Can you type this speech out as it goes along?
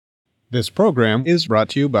This program is brought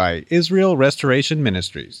to you by Israel Restoration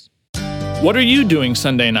Ministries. What are you doing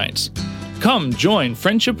Sunday nights? Come join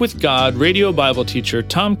Friendship with God radio Bible teacher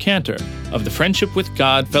Tom Cantor of the Friendship with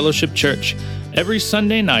God Fellowship Church every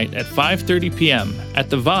Sunday night at 5:30 p.m. at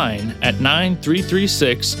The Vine at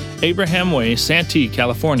 9336 Abraham Way, Santee,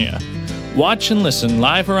 California. Watch and listen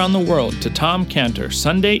live around the world to Tom Cantor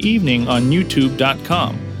Sunday evening on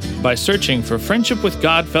YouTube.com by searching for Friendship with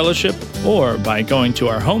God Fellowship or by going to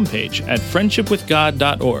our homepage at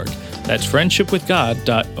friendshipwithgod.org. That's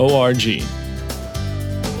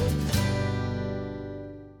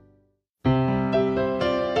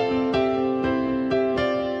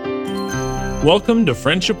Welcome to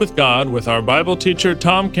Friendship with God with our Bible teacher,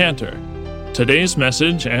 Tom Cantor. Today's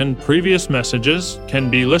message and previous messages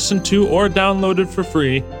can be listened to or downloaded for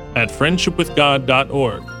free at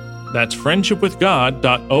friendshipwithgod.org. That's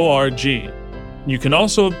friendshipwithgod.org. You can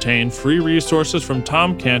also obtain free resources from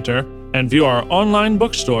Tom Cantor and view our online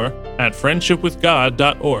bookstore at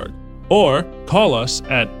friendshipwithgod.org or call us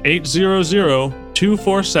at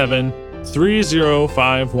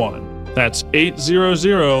 800-247-3051. That's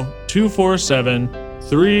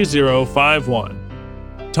 800-247-3051.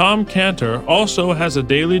 Tom Cantor also has a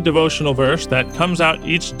daily devotional verse that comes out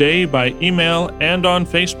each day by email and on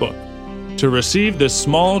Facebook. To receive this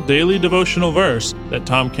small daily devotional verse that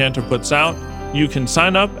Tom Cantor puts out, you can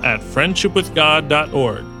sign up at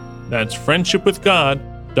friendshipwithgod.org. That's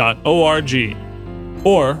friendshipwithgod.org.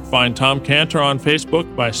 Or find Tom Cantor on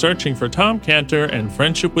Facebook by searching for Tom Cantor and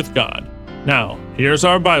Friendship with God. Now, here's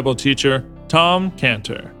our Bible teacher, Tom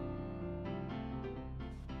Cantor.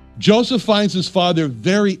 Joseph finds his father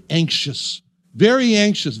very anxious,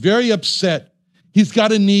 very upset. He's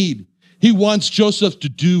got a need. He wants Joseph to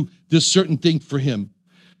do this certain thing for him.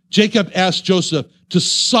 Jacob asked Joseph to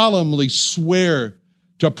solemnly swear,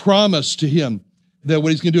 to promise to him that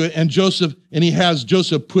what he's going to do. And he has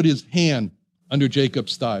Joseph put his hand under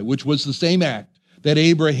Jacob's thigh, which was the same act that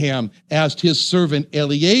Abraham asked his servant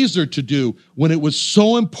Eliezer to do when it was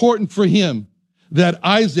so important for him that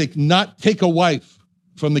Isaac not take a wife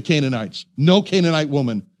from the Canaanites. No Canaanite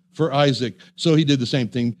woman for Isaac. So he did the same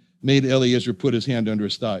thing, made Eliezer put his hand under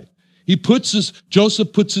his thigh.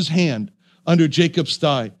 Joseph puts his hand under Jacob's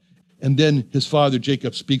thigh, and then his father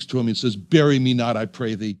Jacob speaks to him and says, "Bury me not, I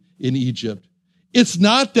pray thee, in Egypt." It's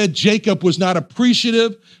not that Jacob was not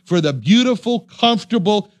appreciative for the beautiful,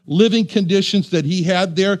 comfortable living conditions that he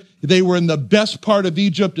had there. They were in the best part of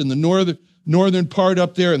Egypt, in the northern part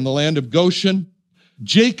up there in the land of Goshen.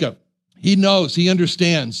 Jacob, he knows, he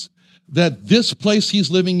understands that this place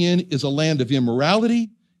he's living in is a land of immorality,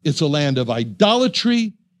 it's a land of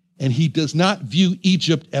idolatry, and he does not view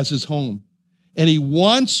Egypt as his home. And he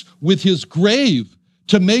wants, with his grave,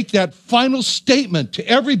 to make that final statement to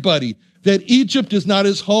everybody that Egypt is not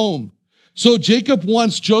his home. So Jacob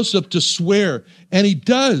wants Joseph to swear, and he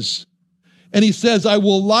does. And he says, "I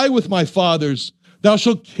will lie with my fathers. Thou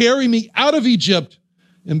shalt carry me out of Egypt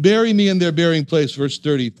and bury me in their burying place," verse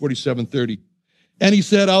 47:30. And he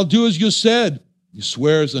said, "I'll do as you said." He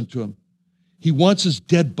swears unto him. He wants his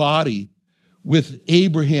dead body with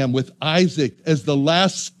Abraham, with Isaac, as the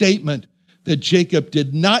last statement that Jacob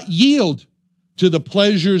did not yield to the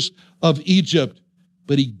pleasures of Egypt,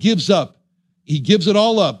 but he gives it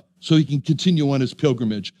all up so he can continue on his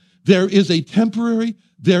pilgrimage. There is a temporary,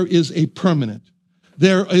 there is a permanent.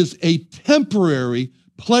 There is a temporary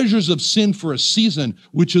pleasures of sin for a season,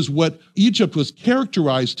 which is what Egypt was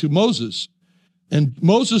characterized to Moses. And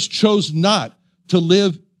Moses chose not to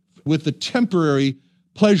live with the temporary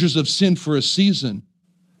pleasures of sin for a season.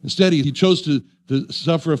 Instead, he chose to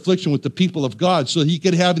suffer affliction with the people of God so he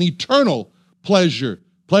could have an eternal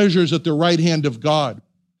pleasures at the right hand of God.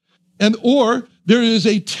 Or there is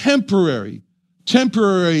a temporary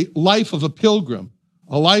life of a pilgrim,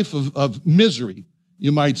 a life of misery,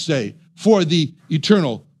 you might say, for the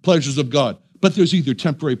eternal pleasures of God. But there's either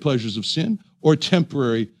temporary pleasures of sin or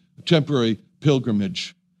temporary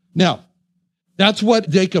pilgrimage. Now, that's what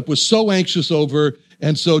Jacob was so anxious over.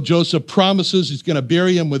 And so Joseph promises he's going to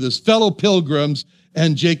bury him with his fellow pilgrims,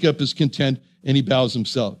 and Jacob is content and he bows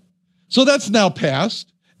himself. So that's now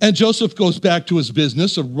past, and Joseph goes back to his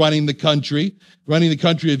business of running the country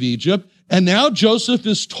of Egypt. And now Joseph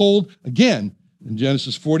is told again in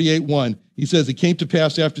Genesis 48:1, he says, "It came to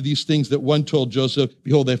pass after these things that one told Joseph,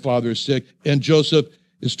 Behold, thy father is sick." And Joseph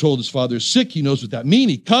is told his father is sick. He knows what that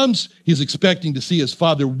means. He comes, he's expecting to see his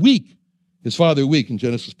father weak. His father weak in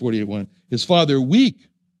Genesis 48:1. His father weak,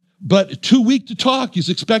 but too weak to talk. He's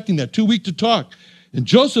expecting that, too weak to talk. And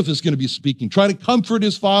Joseph is going to be speaking, try to comfort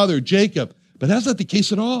his father, Jacob. But that's not the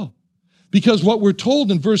case at all. Because what we're told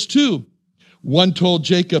in verse 2, One told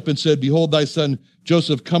Jacob and said, behold, thy son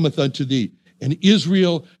Joseph cometh unto thee. And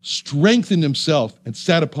Israel strengthened himself and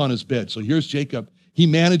sat upon his bed. So here's Jacob. He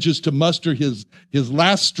manages to muster his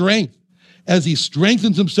last strength as he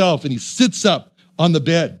strengthens himself and he sits up on the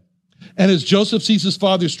bed. And as Joseph sees his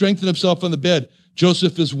father strengthen himself on the bed,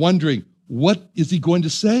 Joseph is wondering, what is he going to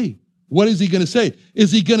say? What is he going to say?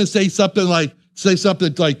 Is he going to say something like,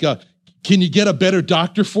 can you get a better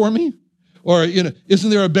doctor for me? Or, isn't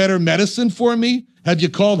there a better medicine for me? Have you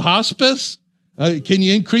called hospice? Can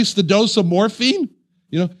you increase the dose of morphine?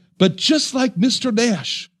 But just like Mr.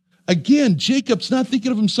 Nash, again, Jacob's not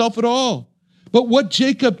thinking of himself at all. But what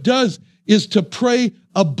Jacob does is to pray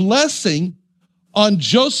a blessing on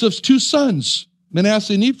Joseph's two sons,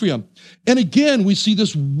 Manasseh and Ephraim. And again, we see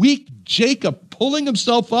this weak Jacob pulling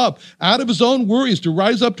himself up out of his own worries to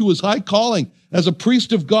rise up to his high calling as a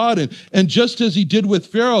priest of God. And just as he did with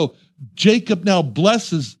Pharaoh, Jacob now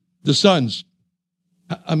blesses the sons.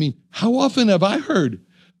 I mean, how often have I heard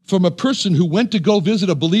from a person who went to go visit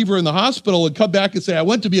a believer in the hospital and come back and say, I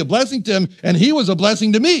went to be a blessing to him, and he was a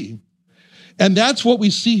blessing to me. And that's what we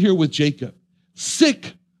see here with Jacob.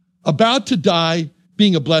 Sick, about to die,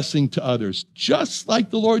 being a blessing to others, just like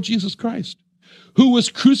the Lord Jesus Christ, who was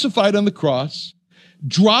crucified on the cross,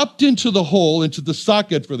 dropped into the hole, into the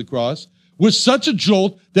socket for the cross, with such a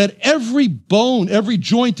jolt that every bone, every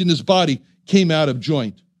joint in his body came out of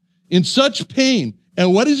joint. In such pain.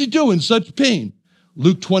 And what does he do in such pain?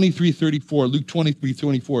 Luke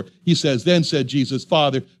 23:34, he says, then said Jesus,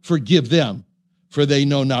 Father, forgive them, for they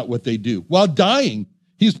know not what they do. While dying,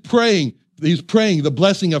 he's praying the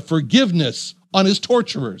blessing of forgiveness on his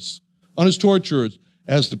torturers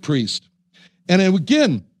as the priest. And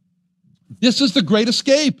again, this is the great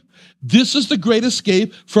escape. This is the great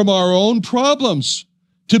escape from our own problems,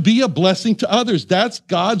 to be a blessing to others. That's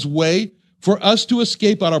God's way for us to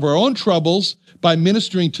escape out of our own troubles by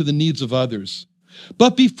ministering to the needs of others.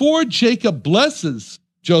 But before Jacob blesses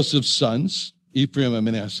Joseph's sons, Ephraim and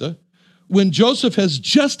Manasseh, when Joseph has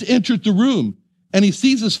just entered the room and he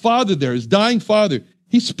sees his father there, his dying father,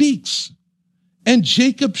 he speaks. And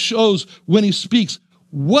Jacob shows when he speaks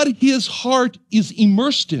what his heart is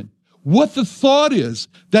immersed in, what the thought is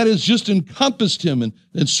that has just encompassed him and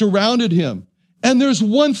surrounded him. And there's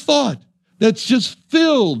one thought that's just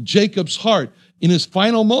filled Jacob's heart in his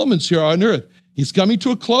final moments here on earth. He's coming to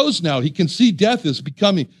a close now. He can see death is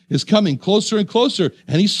coming closer and closer.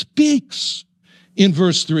 And he speaks in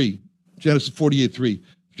verse 3, Genesis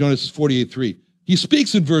 48:3. He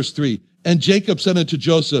speaks in verse 3. And Jacob said unto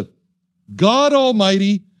Joseph, God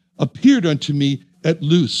Almighty appeared unto me at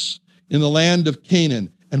Luz in the land of Canaan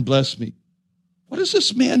and blessed me. What is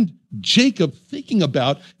this man Jacob thinking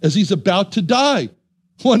about as he's about to die?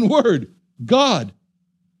 One word, God.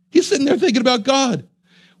 He's sitting there thinking about God.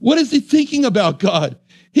 What is he thinking about God?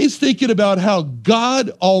 He's thinking about how God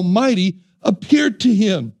Almighty appeared to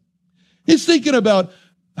him. He's thinking about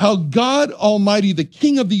how God Almighty, the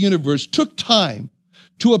King of the universe, took time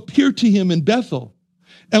to appear to him in Bethel.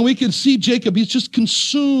 And we can see Jacob, he's just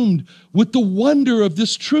consumed with the wonder of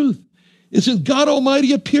this truth. It says, God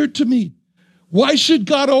Almighty appeared to me. Why should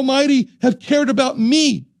God Almighty have cared about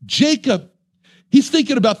me, Jacob? He's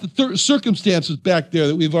thinking about the circumstances back there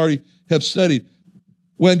that we've already have studied.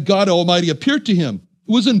 When God Almighty appeared to him,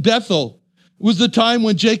 it was in Bethel. It was the time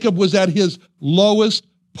when Jacob was at his lowest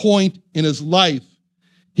point in his life.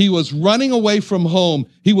 He was running away from home.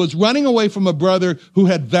 He was running away from a brother who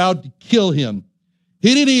had vowed to kill him.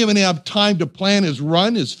 He didn't even have time to plan his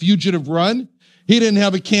run, his fugitive run. He didn't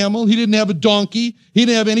have a camel. He didn't have a donkey. He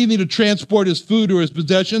didn't have anything to transport his food or his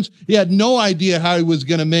possessions. He had no idea how he was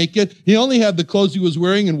going to make it. He only had the clothes he was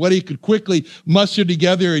wearing and what he could quickly muster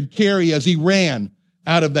together and carry as he ran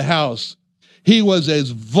out of the house. He was as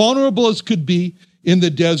vulnerable as could be in the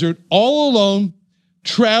desert, all alone,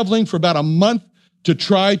 traveling for about a month to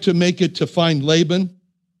try to make it to find Laban.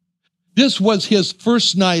 This was his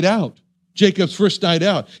first night out, Jacob's first night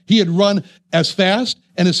out. He had run as fast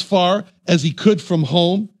and as far as he could from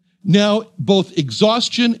home. Now, both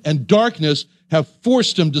exhaustion and darkness have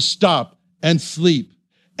forced him to stop and sleep.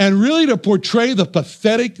 And really, to portray the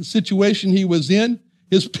pathetic situation he was in,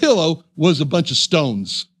 his pillow was a bunch of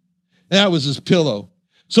stones. That was his pillow.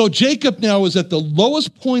 So Jacob now was at the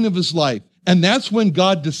lowest point of his life. And that's when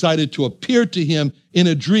God decided to appear to him in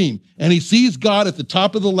a dream. And he sees God at the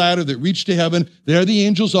top of the ladder that reached to heaven. There the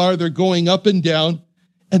angels are. They're going up and down.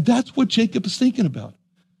 And that's what Jacob is thinking about.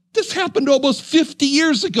 This happened almost 50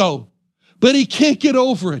 years ago, but he can't get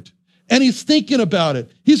over it. And he's thinking about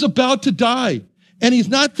it. He's about to die. And he's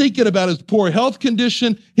not thinking about his poor health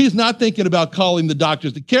condition. He's not thinking about calling the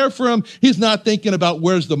doctors to care for him. He's not thinking about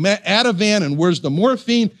where's the Ativan and where's the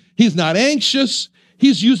morphine. He's not anxious.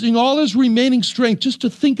 He's using all his remaining strength just to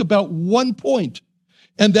think about one point.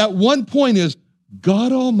 And that one point is,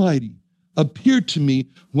 God Almighty appeared to me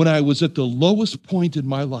when I was at the lowest point in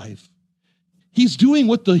my life. He's doing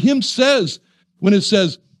what the hymn says when it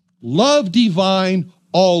says, love divine,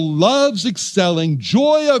 all loves excelling,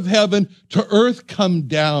 joy of heaven to earth come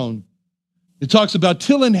down. It talks about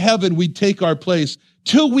till in heaven we take our place,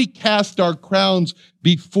 till we cast our crowns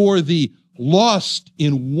before thee, lost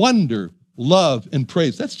in wonder, love, and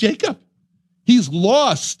praise. That's Jacob. He's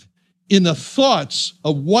lost in the thoughts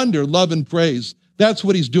of wonder, love, and praise. That's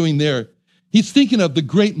what he's doing there. He's thinking of the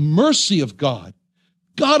great mercy of God.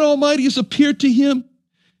 God Almighty has appeared to him.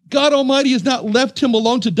 God Almighty has not left him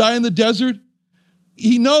alone to die in the desert.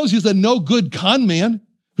 He knows he's a no good con man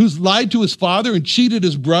who's lied to his father and cheated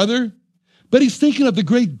his brother. But he's thinking of the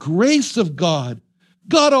great grace of God.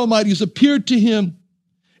 God Almighty has appeared to him,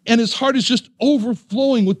 and his heart is just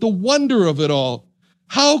overflowing with the wonder of it all.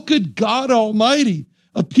 How could God Almighty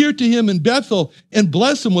appear to him in Bethel and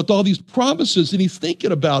bless him with all these promises? And he's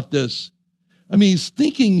thinking about this. I mean, he's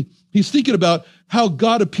thinking about how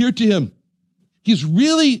God appeared to him. He's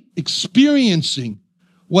really experiencing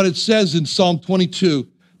what it says in Psalm 22,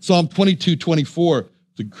 24,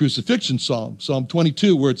 the crucifixion Psalm, Psalm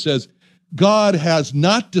 22, where it says, God has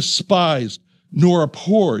not despised nor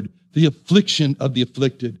abhorred the affliction of the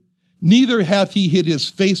afflicted. Neither hath he hid his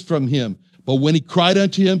face from him, but when he cried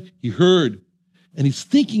unto him, he heard. And he's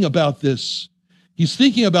thinking about this. He's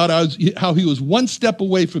thinking about how he was one step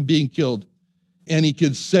away from being killed. And he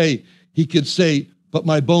could say, but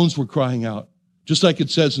my bones were crying out. Just like it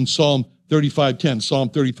says in Psalm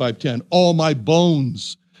 35:10, all my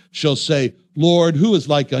bones shall say, Lord, who is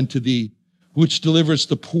like unto thee, which deliverest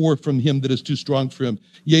the poor from him that is too strong for him,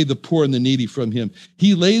 yea, the poor and the needy from him.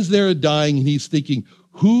 He lays there dying, and he's thinking,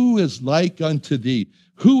 who is like unto thee?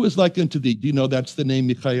 Who is like unto thee? Do you know that's the name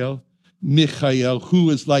Michael? Michael, who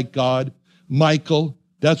is like God? Michael,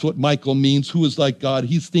 that's what Michael means, who is like God.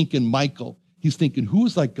 He's thinking Michael. He's thinking, who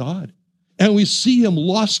is like God? And we see him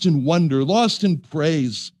lost in wonder, lost in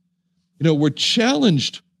praise. You know, we're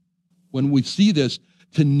challenged when we see this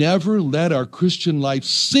to never let our Christian life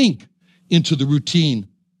sink into the routine,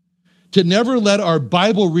 to never let our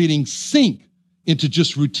Bible reading sink into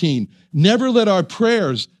just routine, never let our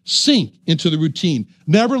prayers sink into the routine,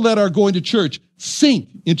 never let our going to church sink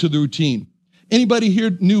into the routine. Anybody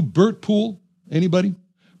here knew Bert Poole? Anybody?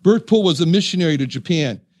 Bert Poole was a missionary to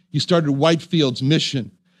Japan. He started Whitefields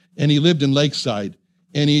Mission, and he lived in Lakeside.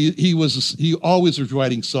 And he always was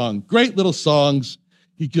writing songs, great little songs.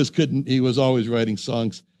 He was always writing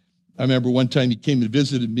songs. I remember one time he came and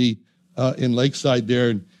visited me in Lakeside there,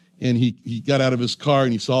 and he got out of his car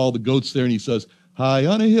and he saw all the goats there, and he says, high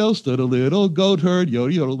on a hill stood a little goat herd,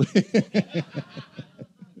 yodel, yodel.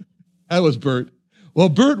 That was Bert. Well,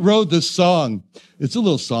 Bert wrote this song. It's a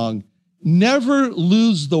little song. Never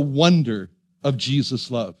lose the wonder of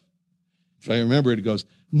Jesus' love. If I remember it, it goes,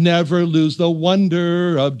 never lose the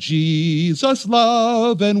wonder of Jesus'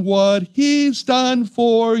 love and what he's done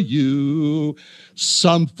for you.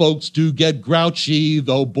 Some folks do get grouchy,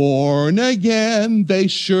 though born again, they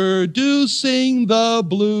sure do sing the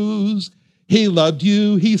blues. He loved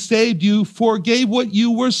you, he saved you, forgave what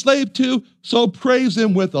you were slave to, so praise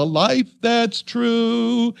him with a life that's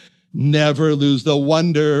true. Never lose the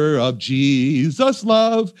wonder of Jesus'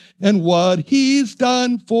 love and what he's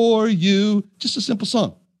done for you. Just a simple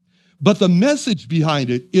song. But the message behind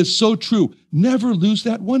it is so true. Never lose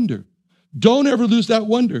that wonder. Don't ever lose that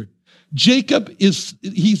wonder. Jacob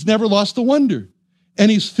he's never lost the wonder. And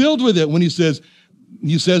he's filled with it when he says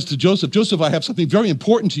to Joseph, Joseph, I have something very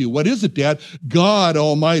important to you. What is it, Dad? God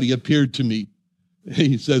Almighty appeared to me.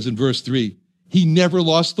 He says in verse 3, he never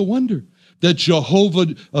lost the wonder that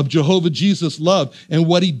Jehovah Jesus loved and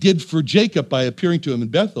what he did for Jacob by appearing to him in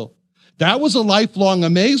Bethel. That was a lifelong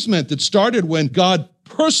amazement that started when God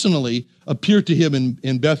personally appeared to him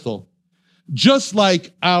in Bethel. Just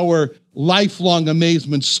like our lifelong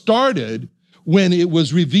amazement started when it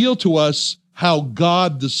was revealed to us how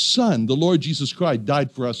God the Son, the Lord Jesus Christ,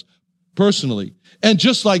 died for us personally. And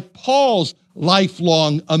just like Paul's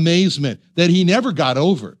lifelong amazement that he never got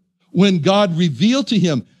over when God revealed to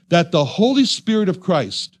him that the Holy Spirit of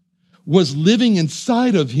Christ was living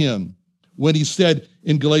inside of him when he said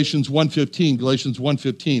in Galatians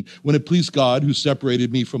 1:15, when it pleased God who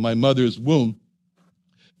separated me from my mother's womb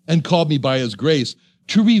and called me by his grace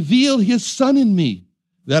to reveal his Son in me,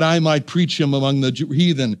 that I might preach him among the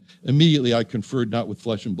heathen. Immediately I conferred not with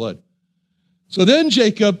flesh and blood. So then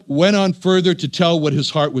Jacob went on further to tell what his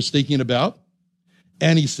heart was thinking about.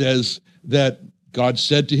 And he says that God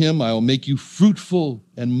said to him, I will make you fruitful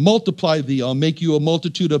and multiply thee. I'll make you a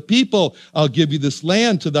multitude of people. I'll give you this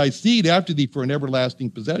land to thy seed after thee for an everlasting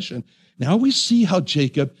possession. Now we see how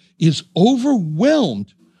Jacob is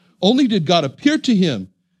overwhelmed. Only did God appear to him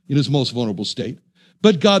in his most vulnerable state,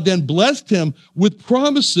 but God then blessed him with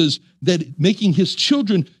promises that making his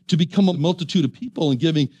children to become a multitude of people and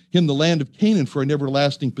giving him the land of Canaan for an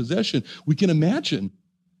everlasting possession. We can imagine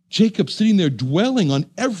Jacob sitting there dwelling on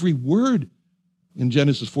every word in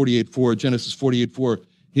Genesis 48:4. Genesis 48:4,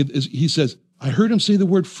 he says, I heard him say the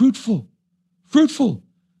word fruitful, fruitful.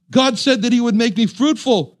 God said that he would make me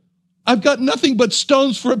fruitful. I've got nothing but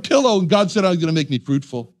stones for a pillow. And God said, I'm going to make me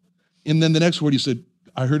fruitful. And then the next word he said,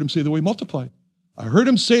 I heard him say the word multiply. I heard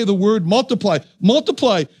him say the word multiply.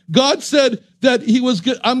 Multiply. God said that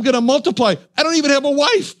I'm going to multiply. I don't even have a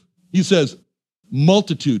wife. He says,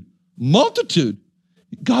 multitude. Multitude.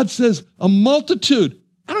 God says, a multitude.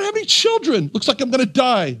 I don't have any children. Looks like I'm going to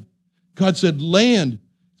die. God said, land.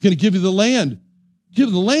 He's going to give you the land. Give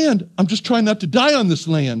you the land. I'm just trying not to die on this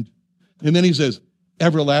land. And then he says,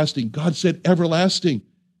 everlasting. God said, everlasting.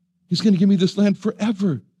 He's going to give me this land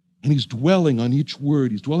forever. And he's dwelling on each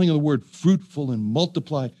word. He's dwelling on the word fruitful and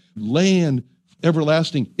multiply, land,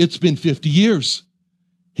 everlasting. It's been 50 years.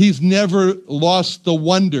 He's never lost the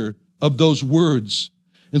wonder of those words.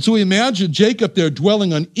 And so we imagine Jacob there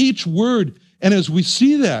dwelling on each word. And as we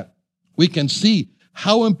see that, we can see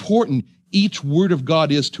how important each word of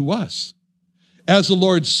God is to us. As the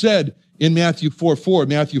Lord said in Matthew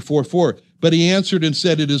 4:4, but he answered and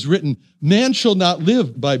said, it is written, man shall not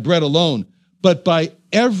live by bread alone, but by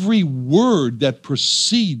every word that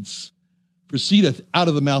proceedeth out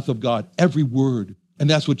of the mouth of God. Every word. And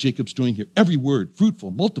that's what Jacob's doing here. Every word,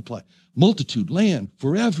 fruitful, multiply, multitude, land,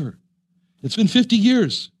 forever. It's been 50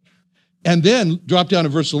 years. And then drop down to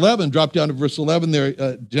verse 11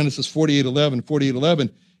 there, Genesis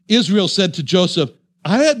 48:11. Israel said to Joseph,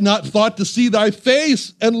 I had not thought to see thy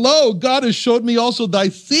face, and lo, God has showed me also thy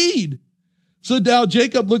seed. So now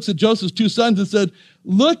Jacob looks at Joseph's two sons and said,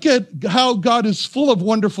 look at how God is full of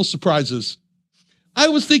wonderful surprises. I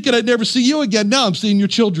was thinking I'd never see you again. Now I'm seeing your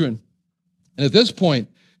children. And at this point,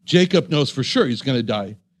 Jacob knows for sure he's going to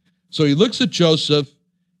die. So he looks at Joseph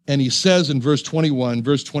and he says in verse 21,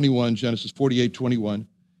 Genesis 48:21,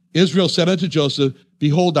 Israel said unto Joseph,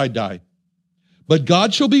 behold, I die. But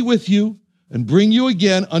God shall be with you and bring you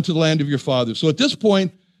again unto the land of your father. So at this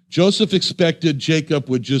point, Joseph expected Jacob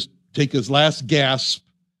would just take his last gasp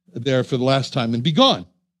there for the last time and be gone.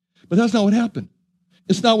 But that's not what happened.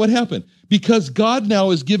 It's not what happened. Because God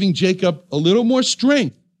now is giving Jacob a little more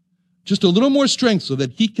strength, just a little more strength so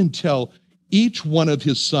that he can tell each one of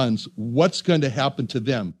his sons what's going to happen to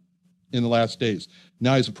them in the last days.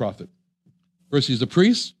 Now he's a prophet. First he's a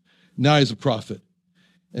priest, now he's a prophet.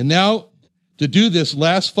 And now to do this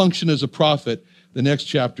last function as a prophet, the next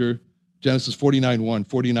chapter, Genesis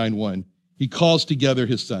 49:1, he calls together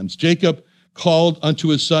his sons. Jacob called unto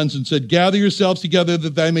his sons and said, gather yourselves together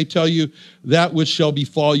that I may tell you that which shall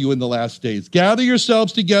befall you in the last days. Gather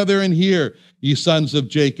yourselves together and hear, ye sons of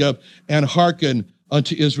Jacob, and hearken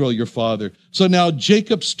unto Israel your father. So now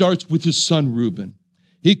Jacob starts with his son Reuben.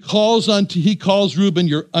 He calls Reuben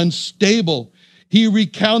your unstable. He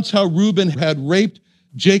recounts how Reuben had raped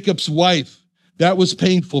Jacob's wife. That was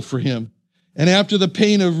painful for him. And after the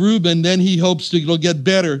pain of Reuben, then he hopes it'll get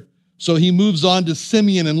better. So he moves on to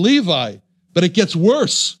Simeon and Levi, but it gets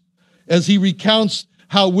worse as he recounts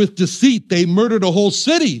how with deceit they murdered a whole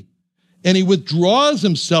city, and he withdraws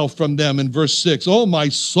himself from them in verse 6. Oh, my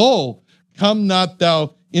soul, come not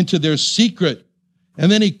thou into their secret.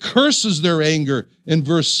 And then he curses their anger in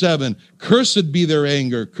verse 7. Cursed be their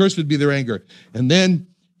anger. Cursed be their anger. And then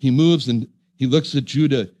he moves and he looks at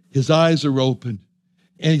Judah. His eyes are opened.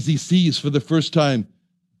 And as he sees for the first time,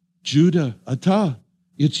 Judah, Atah,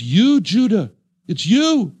 it's you, Judah. It's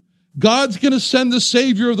you. God's going to send the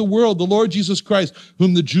Savior of the world, the Lord Jesus Christ,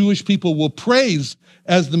 whom the Jewish people will praise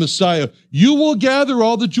as the Messiah. You will gather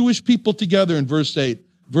all the Jewish people together in verse 8.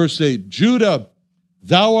 Verse 8, Judah,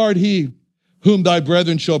 thou art he whom thy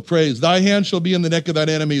brethren shall praise. Thy hand shall be in the neck of thine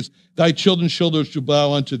enemies. Thy children's shoulders shall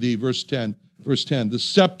bow unto thee. Verse 10, the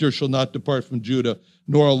scepter shall not depart from Judah,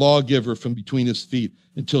 nor a lawgiver from between his feet,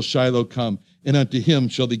 until Shiloh come, and unto him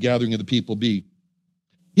shall the gathering of the people be.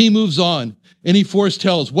 He moves on, and he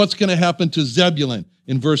foretells what's going to happen to Zebulun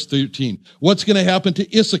in verse 13. What's going to happen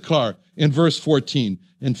to Issachar in verse 14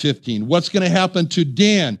 and 15. What's going to happen to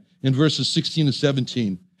Dan in verses 16 and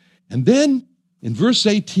 17. And then in verse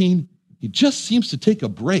 18, he just seems to take a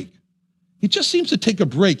break. He just seems to take a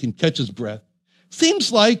break and catch his breath.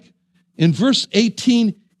 Seems like in verse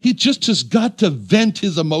 18, he just has got to vent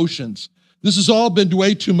his emotions. This has all been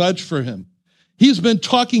way too much for him. He's been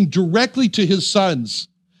talking directly to his sons.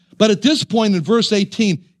 But at this point in verse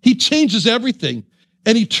 18, he changes everything.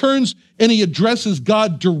 And he turns and he addresses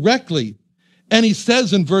God directly. And he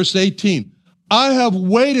says in verse 18, I have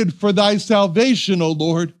waited for thy salvation, O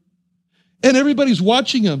Lord. And everybody's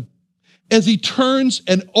watching him as he turns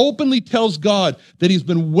and openly tells God that he's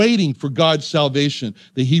been waiting for God's salvation.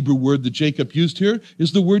 The Hebrew word that Jacob used here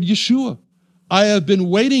is the word Yeshua. I have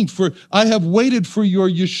waited for your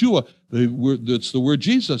Yeshua. That's the word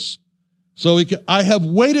Jesus. So I have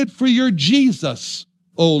waited for your Jesus,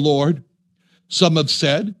 O Lord. Some have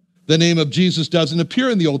said the name of Jesus doesn't appear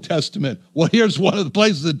in the Old Testament. Well, here's one of the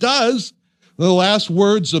places it does. The last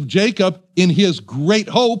words of Jacob in his great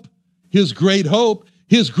hope, his great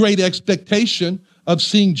expectation of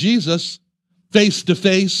seeing Jesus face to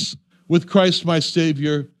face with Christ my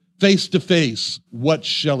Savior, face to face, what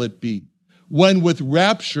shall it be? When with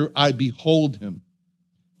rapture I behold him,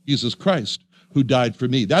 Jesus Christ, who died for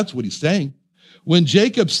me. That's what he's saying. When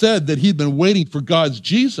Jacob said that he'd been waiting for God's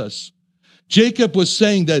Jesus, Jacob was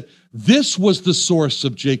saying that this was the source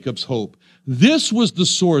of Jacob's hope. This was the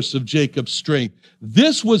source of Jacob's strength.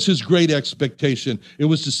 This was his great expectation. It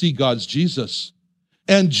was to see God's Jesus.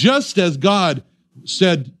 And just as God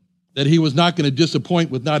said that he was not going to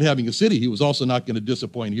disappoint with not having a city, he was also not going to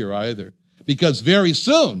disappoint here either. Because very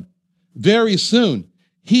soon,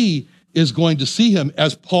 he is going to see him,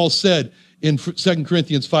 as Paul said in 2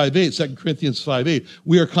 Corinthians 5:8,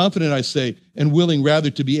 we are confident, I say, and willing rather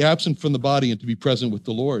to be absent from the body and to be present with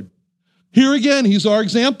the Lord. Here again, he's our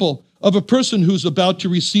example of a person who's about to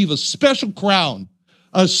receive a special crown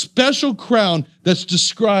that's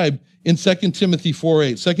described in 2 Timothy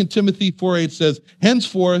 4:8. 2 Timothy 4:8 says,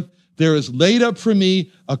 henceforth there is laid up for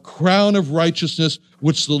me a crown of righteousness,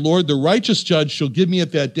 which the Lord, the righteous judge, shall give me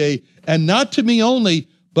at that day, and not to me only,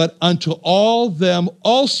 but unto all them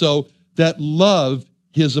also that love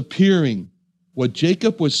his appearing. What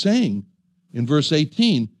Jacob was saying in verse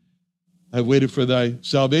 18, I've waited for thy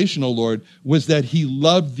salvation, O Lord, was that he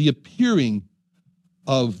loved the appearing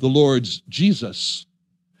of the Lord's Jesus.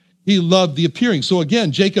 He loved the appearing. So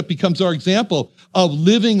again, Jacob becomes our example of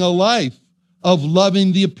living a life of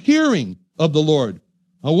loving the appearing of the Lord.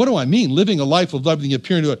 Now, what do I mean, living a life of loving the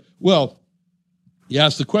appearing of the Lord? Well, you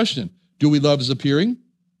ask the question, do we love his appearing?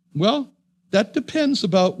 Well, that depends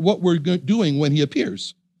about what we're doing when he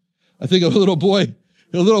appears. I think of a little boy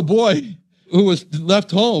who was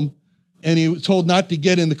left home and he was told not to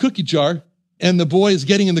get in the cookie jar, and the boy is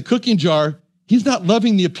getting in the cookie jar. He's not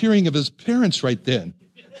loving the appearing of his parents right then.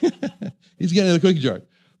 He's getting in the cookie jar.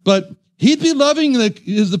 But he'd be loving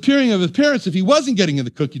his appearing of his parents if he wasn't getting in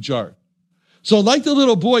the cookie jar. So like the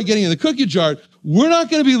little boy getting in the cookie jar, we're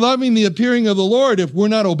not going to be loving the appearing of the Lord if we're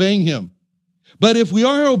not obeying him. But if we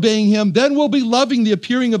are obeying him, then we'll be loving the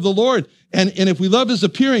appearing of the Lord. And if we love his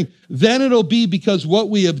appearing, then it'll be because what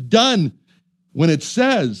we have done when it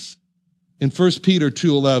says in 1 Peter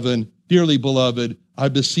 2:11, dearly beloved, I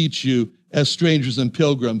beseech you as strangers and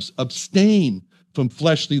pilgrims, abstain from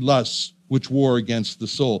fleshly lusts which war against the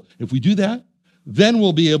soul. If we do that, then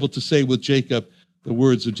we'll be able to say with Jacob the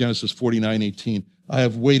words of Genesis 49:18, I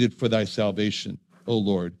have waited for thy salvation, O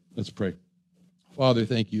Lord. Let's pray. Father,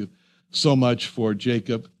 thank you so much for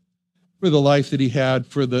Jacob, for the life that he had,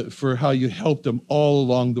 for how you helped him all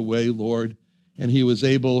along the way, Lord. And he was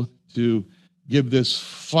able to give this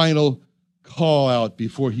final call out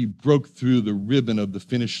before he broke through the ribbon of the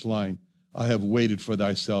finish line. I have waited for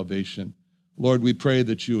thy salvation. Lord, we pray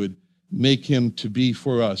that you would make him to be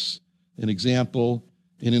for us an example,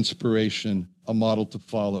 an inspiration, a model to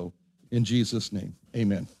follow. In Jesus' name,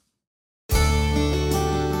 amen.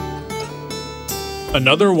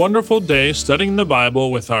 Another wonderful day studying the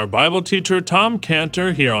Bible with our Bible teacher Tom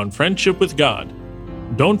Cantor here on Friendship with God.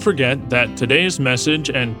 Don't forget that today's message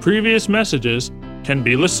and previous messages can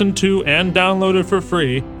be listened to and downloaded for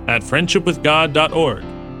free at friendshipwithgod.org.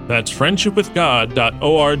 That's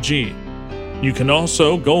friendshipwithgod.org. You can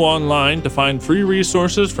also go online to find free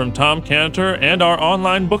resources from Tom Cantor and our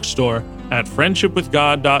online bookstore at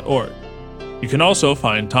friendshipwithgod.org. You can also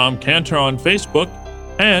find Tom Cantor on Facebook,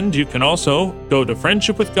 and you can also go to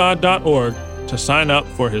friendshipwithgod.org to sign up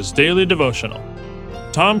for his daily devotional.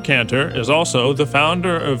 Tom Cantor is also the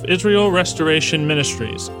founder of Israel Restoration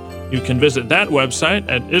Ministries. You can visit that website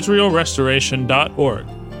at israelrestoration.org.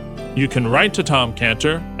 You can write to Tom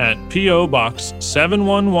Cantor at P.O. Box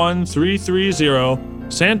 711330,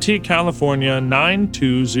 Santee, California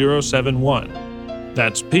 92071.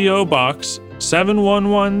 That's P.O. Box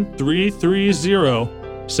 711330,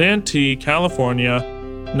 Santee, California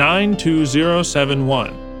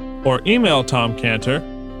 92071, or email Tom Cantor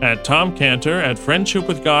at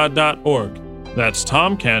tomcantor@friendshipwithgod.org. That's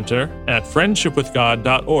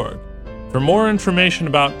tomcantor@friendshipwithgod.org. For more information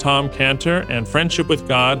about Tom Cantor and Friendship with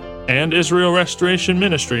God and Israel Restoration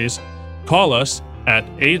Ministries, call us at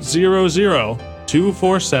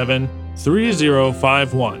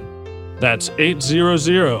 800-247-3051. That's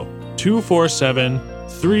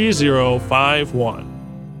 800-247-3051.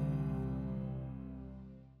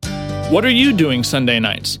 What are you doing Sunday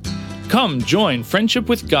nights? Come join Friendship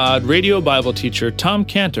with God radio Bible teacher Tom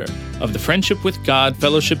Cantor of the Friendship with God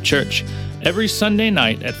Fellowship Church every Sunday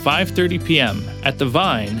night at 5:30 p.m. at The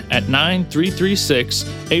Vine at 9336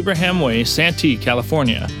 Abraham Way, Santee,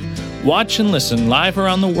 California. Watch and listen live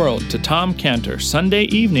around the world to Tom Cantor Sunday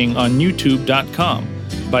evening on YouTube.com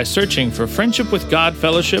by searching for Friendship with God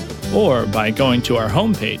Fellowship or by going to our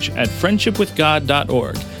homepage at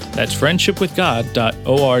friendshipwithgod.org. That's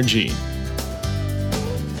friendshipwithgod.org.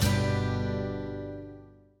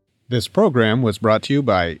 This program was brought to you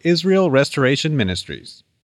by Israel Restoration Ministries.